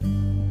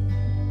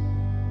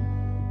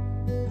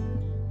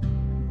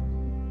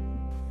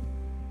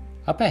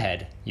Up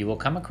ahead, you will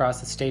come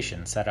across a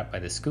station set up by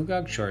the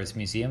Scugog Shores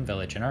Museum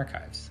Village and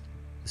Archives.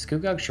 The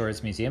Scugog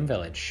Shores Museum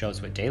Village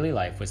shows what daily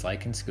life was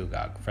like in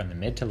Scugog from the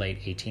mid to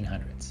late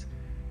 1800s.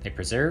 They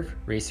preserve,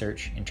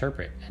 research,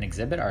 interpret, and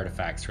exhibit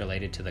artifacts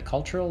related to the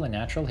cultural and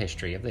natural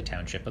history of the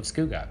township of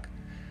Scugog.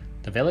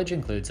 The village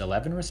includes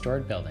 11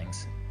 restored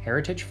buildings,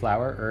 heritage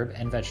flower, herb,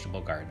 and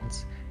vegetable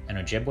gardens, and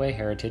Ojibwe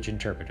heritage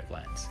interpretive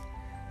lands.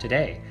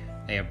 Today,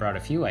 they have brought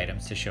a few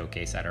items to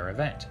showcase at our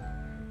event.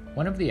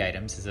 One of the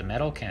items is a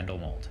metal candle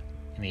mold.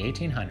 In the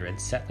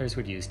 1800s, settlers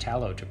would use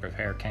tallow to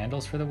prepare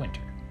candles for the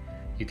winter.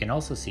 You can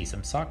also see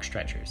some sock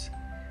stretchers.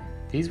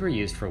 These were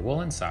used for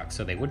woolen socks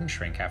so they wouldn't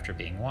shrink after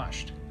being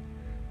washed.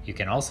 You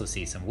can also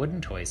see some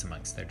wooden toys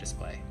amongst their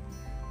display.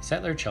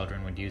 Settler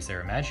children would use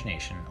their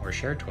imagination or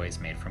share toys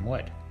made from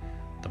wood.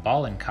 The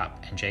ball and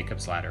cup and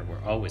Jacob's ladder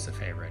were always a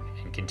favorite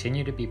and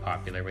continue to be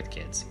popular with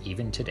kids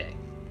even today.